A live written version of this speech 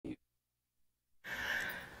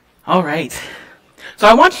All right. So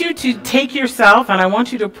I want you to take yourself and I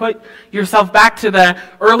want you to put yourself back to the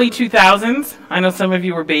early 2000s. I know some of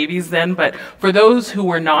you were babies then, but for those who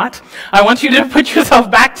were not, I want you to put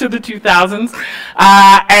yourself back to the 2000s.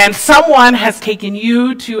 And someone has taken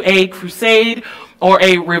you to a crusade or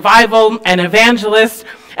a revival, an evangelist,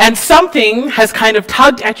 and something has kind of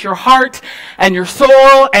tugged at your heart and your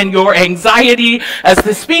soul and your anxiety as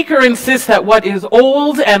the speaker insists that what is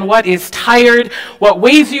old and what is tired, what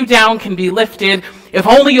weighs you down can be lifted if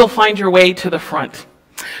only you'll find your way to the front.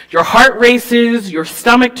 Your heart races, your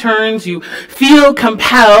stomach turns, you feel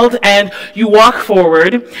compelled, and you walk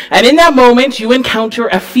forward. And in that moment, you encounter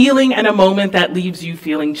a feeling and a moment that leaves you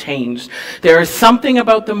feeling changed. There is something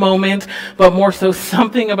about the moment, but more so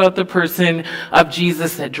something about the person of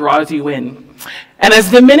Jesus that draws you in. And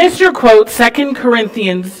as the minister quotes 2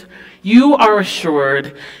 Corinthians, you are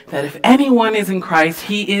assured that if anyone is in Christ,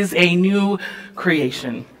 he is a new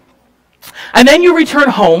creation. And then you return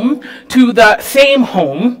home to the same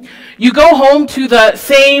home. You go home to the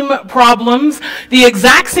same problems, the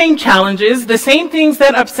exact same challenges, the same things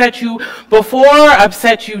that upset you before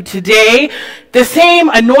upset you today, the same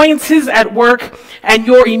annoyances at work, and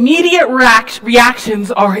your immediate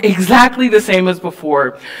reactions are exactly the same as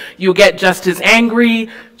before. You get just as angry,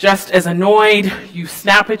 just as annoyed, you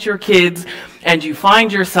snap at your kids, and you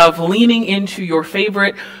find yourself leaning into your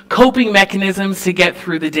favorite coping mechanisms to get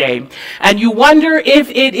through the day. And you wonder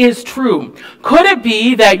if it is true. Could it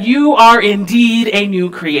be that you are indeed a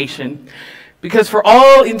new creation? Because for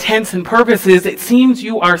all intents and purposes, it seems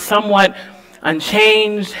you are somewhat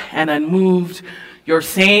unchanged and unmoved. Your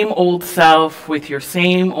same old self with your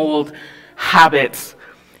same old habits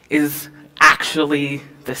is actually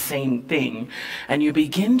the same thing. And you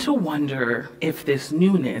begin to wonder if this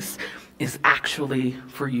newness is actually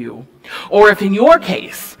for you. Or if in your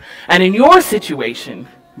case, and in your situation,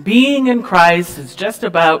 being in Christ is just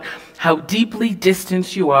about how deeply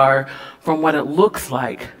distanced you are from what it looks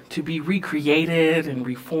like to be recreated and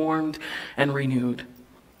reformed and renewed.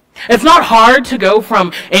 It's not hard to go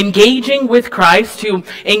from engaging with Christ to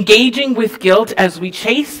engaging with guilt as we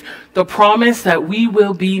chase the promise that we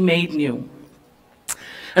will be made new.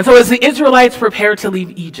 And so as the Israelites prepare to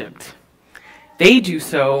leave Egypt, they do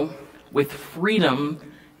so with freedom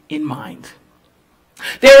in mind.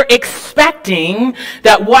 They're expecting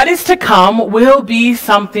that what is to come will be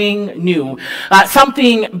something new,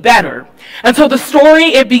 something better. And so the story,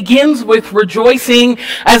 it begins with rejoicing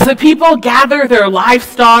as the people gather their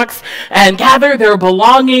livestock and gather their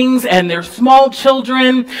belongings and their small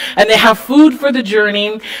children, and they have food for the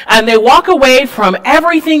journey, and they walk away from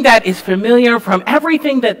everything that is familiar, from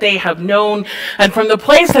everything that they have known, and from the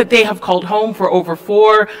place that they have called home for over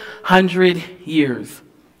 400 years.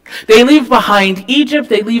 They leave behind Egypt,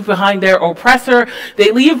 they leave behind their oppressor,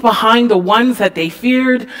 they leave behind the ones that they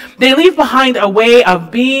feared, they leave behind a way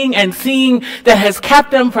of being and seeing that has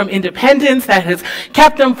kept them from independence, that has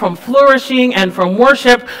kept them from flourishing and from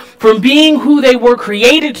worship, from being who they were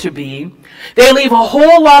created to be. They leave a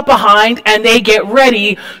whole lot behind and they get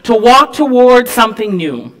ready to walk towards something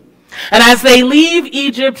new. And as they leave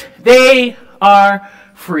Egypt, they are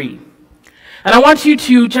free. And I want you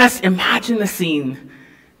to just imagine the scene.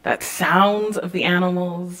 That sounds of the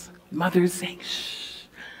animals, mothers saying shh,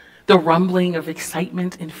 the rumbling of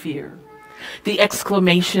excitement and fear, the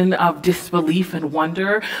exclamation of disbelief and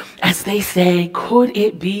wonder as they say, could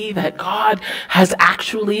it be that God has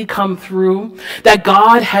actually come through, that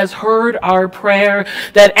God has heard our prayer,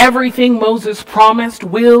 that everything Moses promised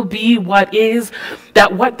will be what is,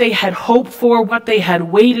 that what they had hoped for, what they had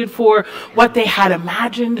waited for, what they had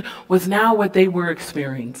imagined was now what they were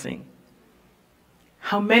experiencing.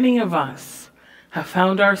 How many of us have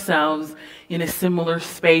found ourselves in a similar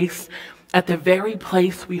space at the very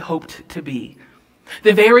place we hoped to be,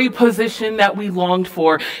 the very position that we longed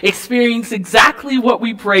for, experienced exactly what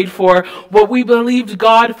we prayed for, what we believed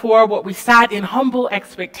God for, what we sat in humble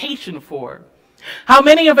expectation for? How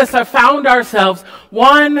many of us have found ourselves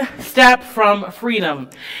one step from freedom?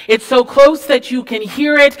 It's so close that you can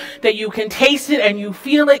hear it, that you can taste it, and you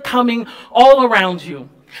feel it coming all around you.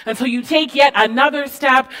 And so you take yet another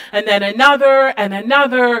step, and then another,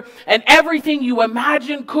 and everything you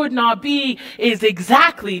imagined could not be is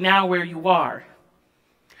exactly now where you are.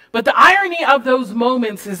 But the irony of those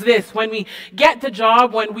moments is this: when we get the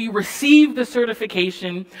job, when we receive the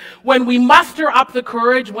certification, when we muster up the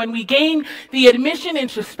courage, when we gain the admission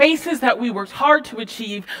into spaces that we worked hard to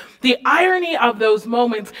achieve, the irony of those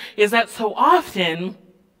moments is that so often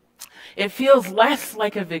it feels less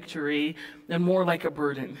like a victory and more like a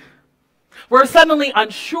burden. We're suddenly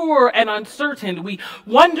unsure and uncertain. We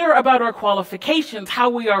wonder about our qualifications, how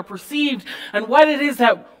we are perceived, and what it is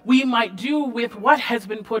that we might do with what has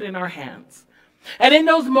been put in our hands. And in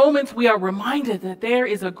those moments, we are reminded that there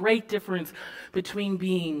is a great difference between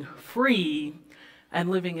being free and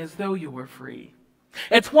living as though you were free.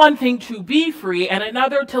 It's one thing to be free and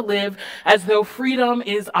another to live as though freedom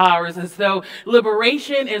is ours, as though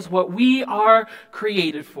liberation is what we are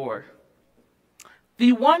created for.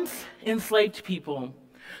 The once enslaved people,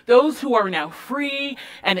 those who are now free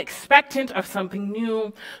and expectant of something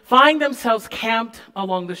new, find themselves camped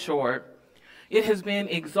along the shore. It has been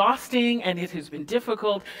exhausting and it has been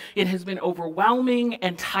difficult. It has been overwhelming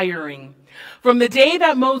and tiring. From the day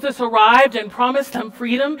that Moses arrived and promised them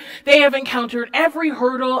freedom, they have encountered every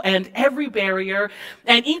hurdle and every barrier.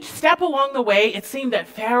 And each step along the way, it seemed that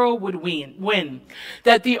Pharaoh would win,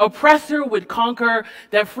 that the oppressor would conquer,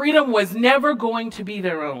 that freedom was never going to be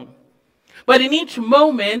their own. But in each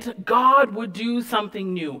moment, God would do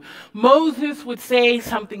something new. Moses would say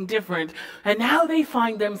something different. And now they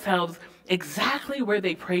find themselves exactly where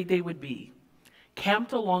they prayed they would be,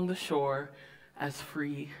 camped along the shore as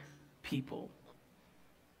free people.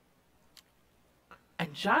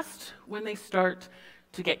 And just when they start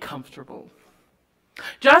to get comfortable,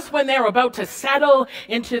 just when they're about to settle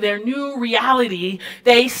into their new reality,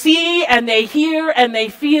 they see and they hear and they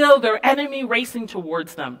feel their enemy racing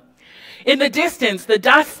towards them. In the distance, the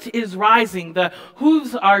dust is rising, the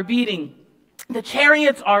hooves are beating, the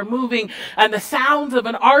chariots are moving, and the sounds of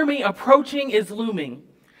an army approaching is looming.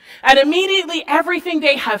 And immediately everything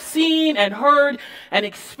they have seen and heard and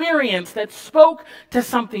experienced that spoke to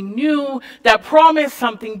something new, that promised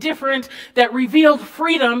something different, that revealed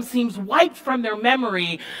freedom seems wiped from their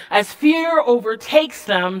memory as fear overtakes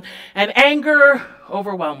them and anger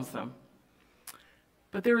overwhelms them.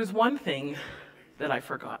 But there is one thing that I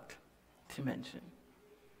forgot to mention.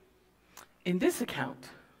 In this account,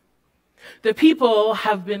 the people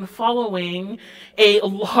have been following a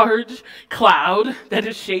large cloud that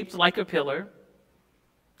is shaped like a pillar.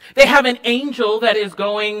 They have an angel that is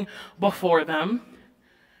going before them,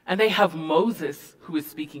 and they have Moses who is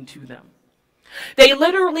speaking to them. They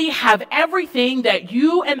literally have everything that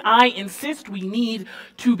you and I insist we need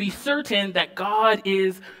to be certain that God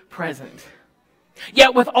is present.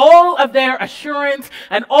 Yet with all of their assurance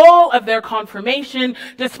and all of their confirmation,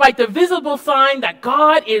 despite the visible sign that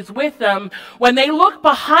God is with them, when they look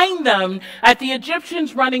behind them at the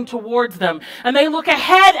Egyptians running towards them, and they look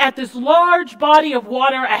ahead at this large body of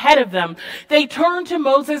water ahead of them, they turn to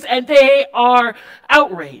Moses and they are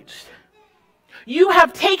outraged. You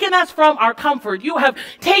have taken us from our comfort. You have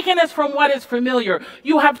taken us from what is familiar.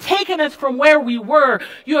 You have taken us from where we were.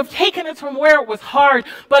 You have taken us from where it was hard,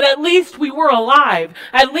 but at least we were alive.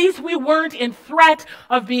 At least we weren't in threat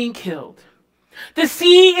of being killed. The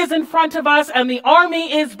sea is in front of us and the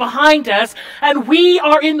army is behind us, and we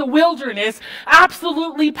are in the wilderness,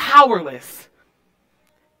 absolutely powerless.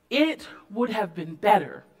 It would have been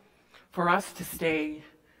better for us to stay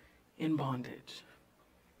in bondage.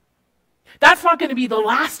 That's not going to be the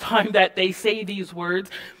last time that they say these words.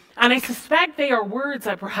 And I suspect they are words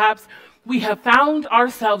that perhaps we have found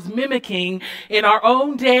ourselves mimicking in our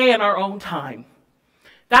own day and our own time.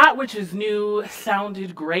 That which is new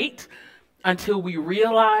sounded great until we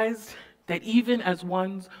realized that even as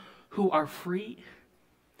ones who are free,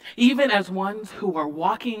 even as ones who are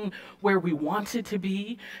walking where we wanted to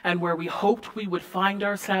be and where we hoped we would find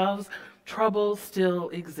ourselves, trouble still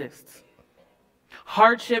exists.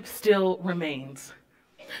 Hardship still remains.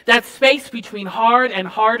 That space between hard and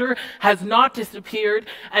harder has not disappeared,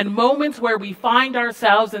 and moments where we find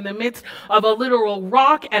ourselves in the midst of a literal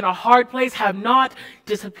rock and a hard place have not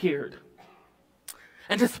disappeared.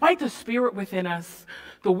 And despite the Spirit within us,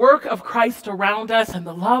 the work of Christ around us, and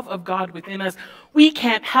the love of God within us, we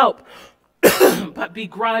can't help but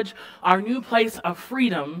begrudge our new place of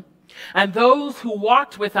freedom and those who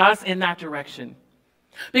walked with us in that direction.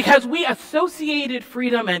 Because we associated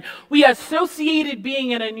freedom and we associated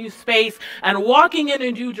being in a new space and walking in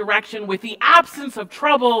a new direction with the absence of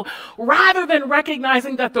trouble, rather than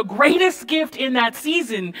recognizing that the greatest gift in that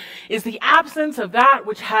season is the absence of that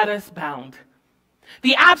which had us bound.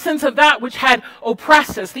 The absence of that which had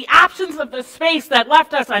oppressed us. The absence of the space that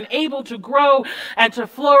left us unable to grow and to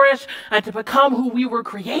flourish and to become who we were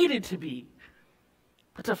created to be.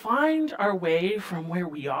 But to find our way from where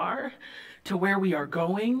we are to where we are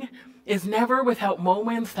going is never without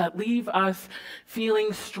moments that leave us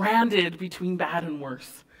feeling stranded between bad and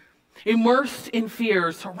worse, immersed in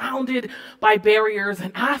fear, surrounded by barriers,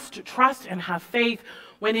 and asked to trust and have faith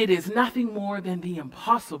when it is nothing more than the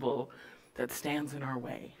impossible that stands in our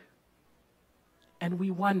way. And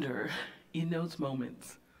we wonder in those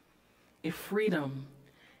moments if freedom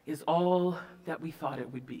is all that we thought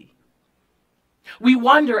it would be. We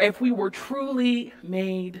wonder if we were truly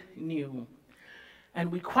made new.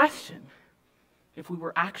 And we question if we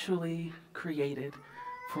were actually created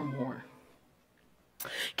for more.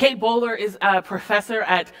 Kate Bowler is a professor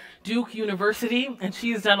at Duke University, and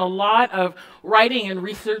she has done a lot of writing and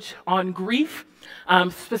research on grief,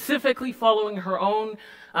 specifically following her own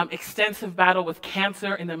extensive battle with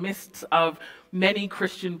cancer in the midst of many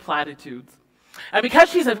Christian platitudes. And because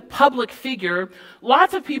she's a public figure,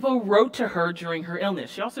 lots of people wrote to her during her illness.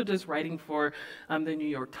 She also does writing for the New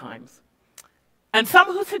York Times. And some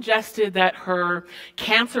who suggested that her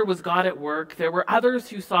cancer was God at work. There were others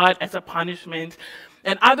who saw it as a punishment,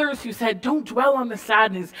 and others who said, don't dwell on the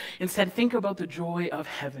sadness, instead think about the joy of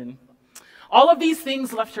heaven. All of these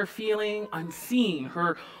things left her feeling unseen,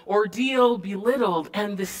 her ordeal belittled,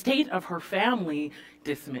 and the state of her family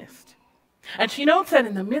dismissed. And she notes that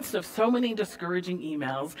in the midst of so many discouraging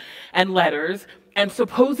emails and letters and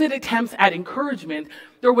supposed attempts at encouragement,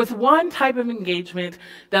 there was one type of engagement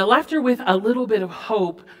that left her with a little bit of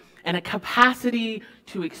hope and a capacity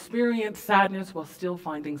to experience sadness while still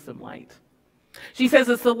finding some light. She says,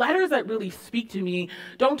 it's the letters that really speak to me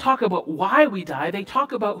don't talk about why we die, they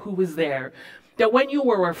talk about who was there. That when you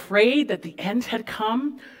were afraid that the end had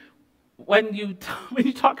come, when you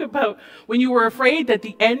were afraid that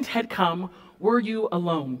the end had come, were you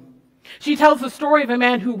alone? She tells the story of a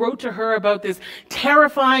man who wrote to her about this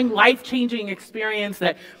terrifying, life-changing experience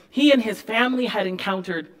that he and his family had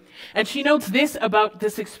encountered. And she notes this about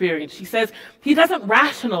this experience. She says, he doesn't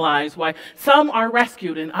rationalize why some are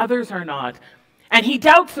rescued and others are not. And he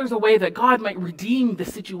doubts there's a way that God might redeem the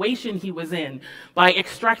situation he was in by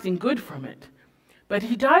extracting good from it. But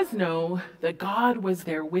he does know that God was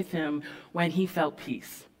there with him when he felt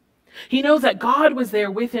peace. He knows that God was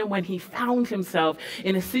there with him when he found himself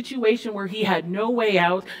in a situation where he had no way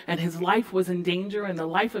out and his life was in danger and the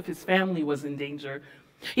life of his family was in danger.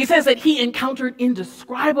 He says that he encountered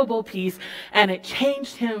indescribable peace and it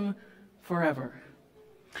changed him forever.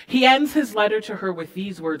 He ends his letter to her with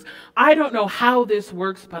these words, I don't know how this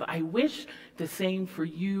works, but I wish the same for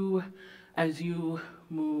you as you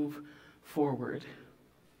move forward.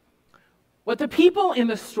 What the people in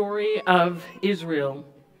the story of Israel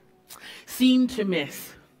seem to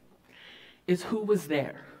miss is who was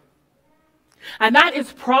there. And that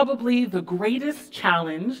is probably the greatest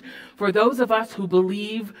challenge for those of us who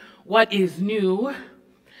believe what is new,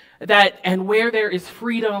 and where there is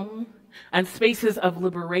freedom and spaces of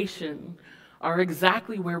liberation are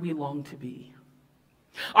exactly where we long to be.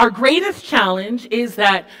 Our greatest challenge is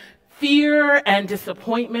that fear and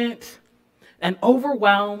disappointment and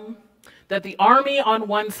overwhelm, that the army on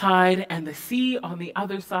one side and the sea on the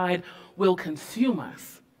other side will consume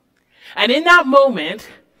us. And in that moment,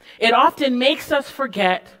 it often makes us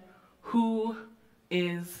forget who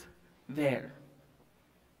is there.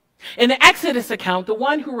 In the Exodus account, the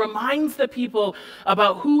one who reminds the people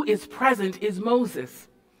about who is present is Moses.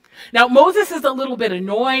 Now, Moses is a little bit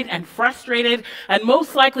annoyed and frustrated and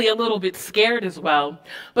most likely a little bit scared as well.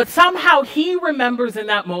 But somehow he remembers in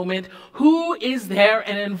that moment who is there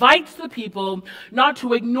and invites the people not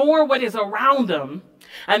to ignore what is around them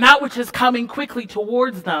and that which is coming quickly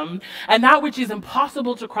towards them and that which is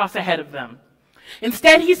impossible to cross ahead of them.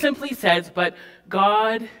 Instead, he simply says, but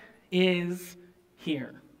God is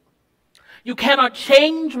here. You cannot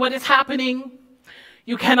change what is happening.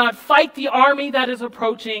 You cannot fight the army that is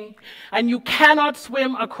approaching, and you cannot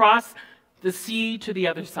swim across the sea to the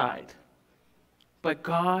other side. But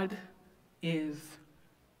God is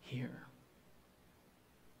here.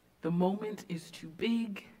 The moment is too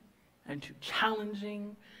big and too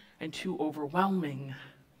challenging and too overwhelming,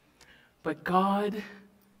 but God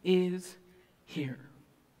is here.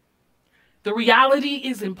 The reality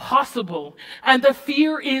is impossible, and the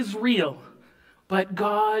fear is real, but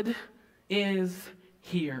God is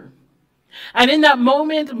here. And in that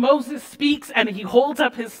moment, Moses speaks and he holds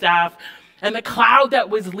up his staff, and the cloud that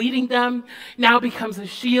was leading them now becomes a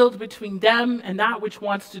shield between them and that which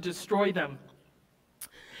wants to destroy them.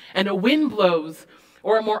 And a wind blows,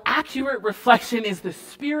 or a more accurate reflection is the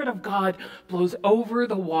Spirit of God blows over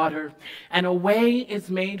the water, and a way is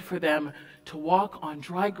made for them to walk on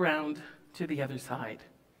dry ground to the other side.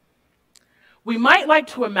 We might like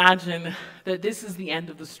to imagine that this is the end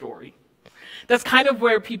of the story. That's kind of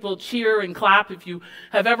where people cheer and clap. If you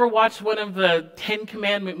have ever watched one of the 10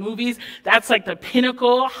 Commandment movies, that's like the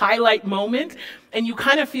pinnacle highlight moment, and you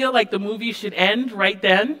kind of feel like the movie should end right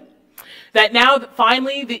then. That now that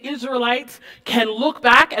finally the Israelites can look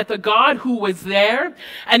back at the God who was there,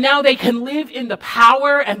 and now they can live in the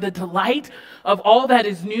power and the delight of all that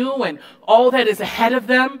is new and all that is ahead of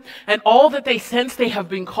them and all that they sense they have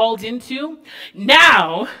been called into.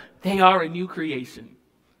 Now they are a new creation.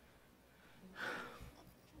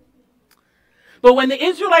 But when the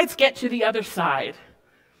Israelites get to the other side,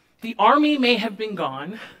 the army may have been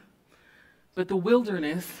gone, but the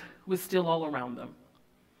wilderness was still all around them.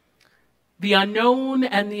 The unknown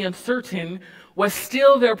and the uncertain was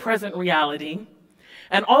still their present reality,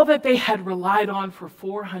 and all that they had relied on for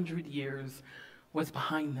 400 years was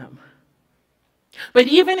behind them. But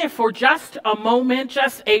even if for just a moment,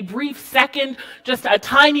 just a brief second, just a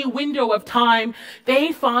tiny window of time,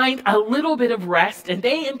 they find a little bit of rest and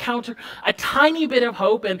they encounter a tiny bit of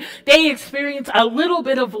hope and they experience a little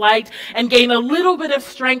bit of light and gain a little bit of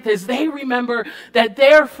strength as they remember that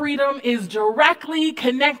their freedom is directly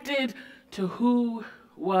connected to who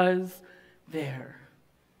was there.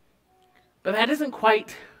 But that isn't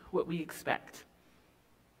quite what we expect.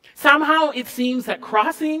 Somehow it seems that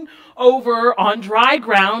crossing over on dry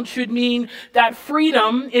ground should mean that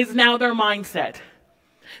freedom is now their mindset.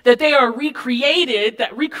 That they are recreated,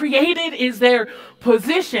 that recreated is their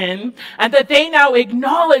position, and that they now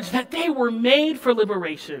acknowledge that they were made for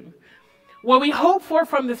liberation. What we hope for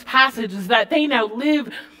from this passage is that they now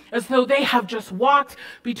live as though they have just walked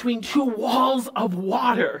between two walls of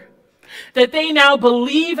water. That they now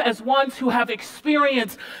believe as ones who have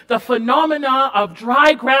experienced the phenomena of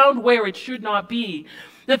dry ground where it should not be.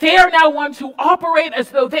 That they are now ones who operate as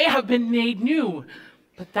though they have been made new.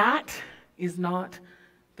 But that is not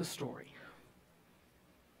the story.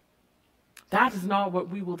 That is not what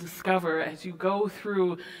we will discover as you go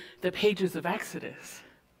through the pages of Exodus.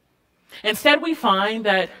 Instead, we find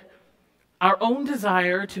that our own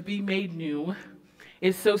desire to be made new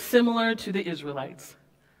is so similar to the Israelites.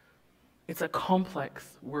 It's a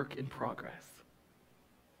complex work in progress.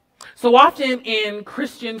 So often in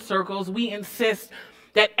Christian circles, we insist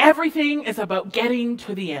that everything is about getting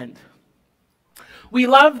to the end. We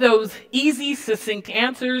love those easy, succinct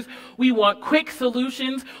answers. We want quick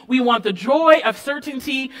solutions. We want the joy of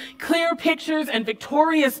certainty, clear pictures, and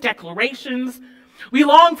victorious declarations. We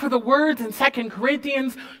long for the words in 2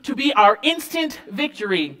 Corinthians to be our instant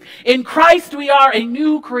victory. In Christ we are a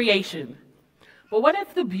new creation. But what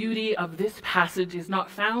if the beauty of this passage is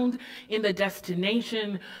not found in the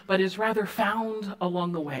destination, but is rather found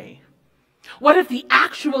along the way? What if the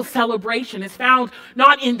actual celebration is found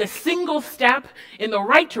not in the single step in the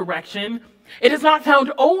right direction? It is not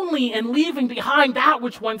found only in leaving behind that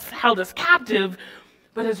which once held us captive,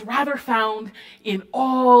 but is rather found in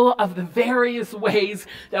all of the various ways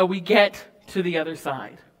that we get to the other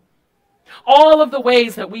side. All of the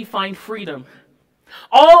ways that we find freedom.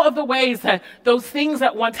 All of the ways that those things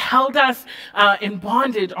that once held us in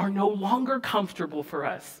bondage are no longer comfortable for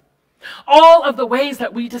us. All of the ways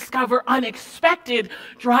that we discover unexpected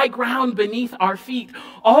dry ground beneath our feet.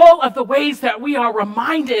 All of the ways that we are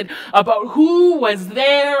reminded about who was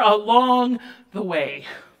there along the way.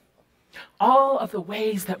 All of the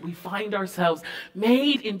ways that we find ourselves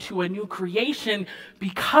made into a new creation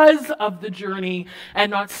because of the journey and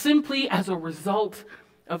not simply as a result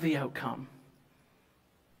of the outcome.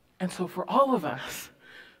 And so for all of us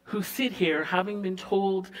who sit here having been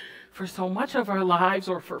told for so much of our lives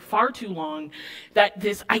or for far too long that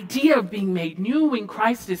this idea of being made new in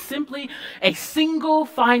Christ is simply a single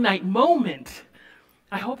finite moment,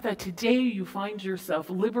 I hope that today you find yourself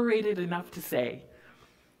liberated enough to say,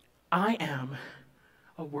 I am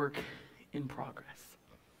a work in progress.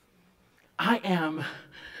 I am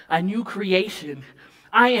a new creation.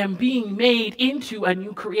 I am being made into a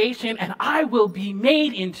new creation, and I will be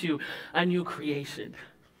made into a new creation.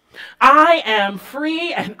 I am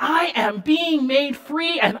free, and I am being made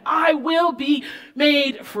free, and I will be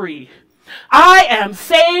made free. I am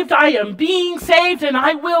saved, I am being saved, and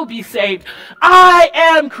I will be saved. I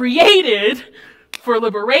am created for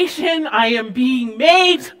liberation. I am being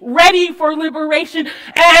made ready for liberation,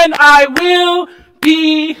 and I will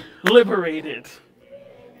be liberated.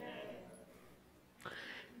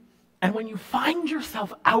 And when you find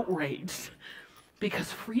yourself outraged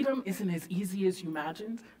because freedom isn't as easy as you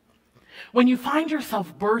imagined, when you find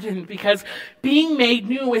yourself burdened because being made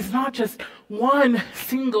new is not just one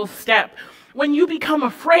single step, when you become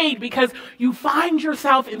afraid because you find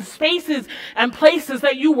yourself in spaces and places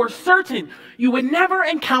that you were certain you would never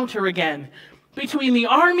encounter again, between the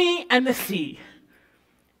army and the sea,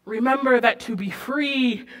 remember that to be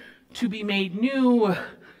free, to be made new,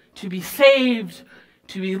 to be saved,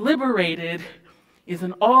 to be liberated is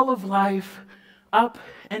an all of life, up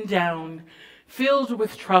and down, filled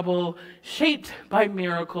with trouble, shaped by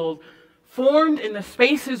miracles, formed in the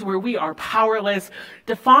spaces where we are powerless,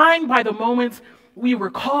 defined by the moments we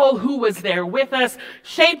recall who was there with us,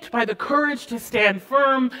 shaped by the courage to stand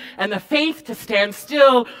firm and the faith to stand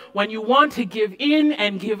still when you want to give in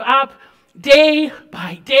and give up, day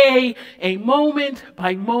by day, a moment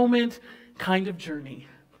by moment kind of journey.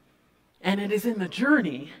 And it is in the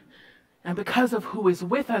journey, and because of who is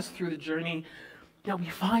with us through the journey, that we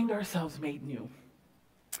find ourselves made new,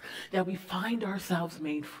 that we find ourselves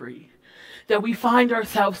made free, that we find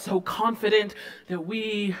ourselves so confident that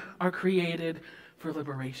we are created for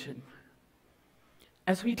liberation.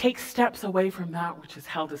 As we take steps away from that which has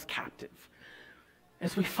held us captive,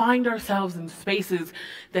 as we find ourselves in spaces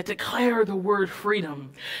that declare the word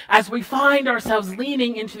freedom, as we find ourselves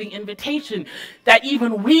leaning into the invitation that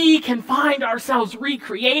even we can find ourselves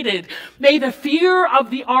recreated, may the fear of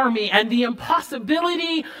the army and the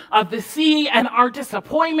impossibility of the sea and our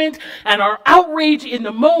disappointment and our outrage in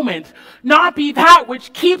the moment not be that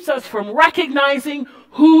which keeps us from recognizing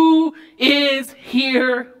who is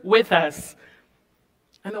here with us,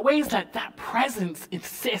 and the ways that that presence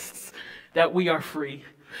insists that we are free.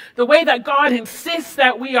 The way that God insists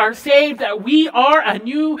that we are saved, that we are a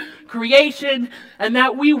new creation, and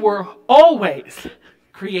that we were always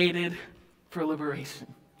created for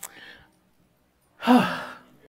liberation.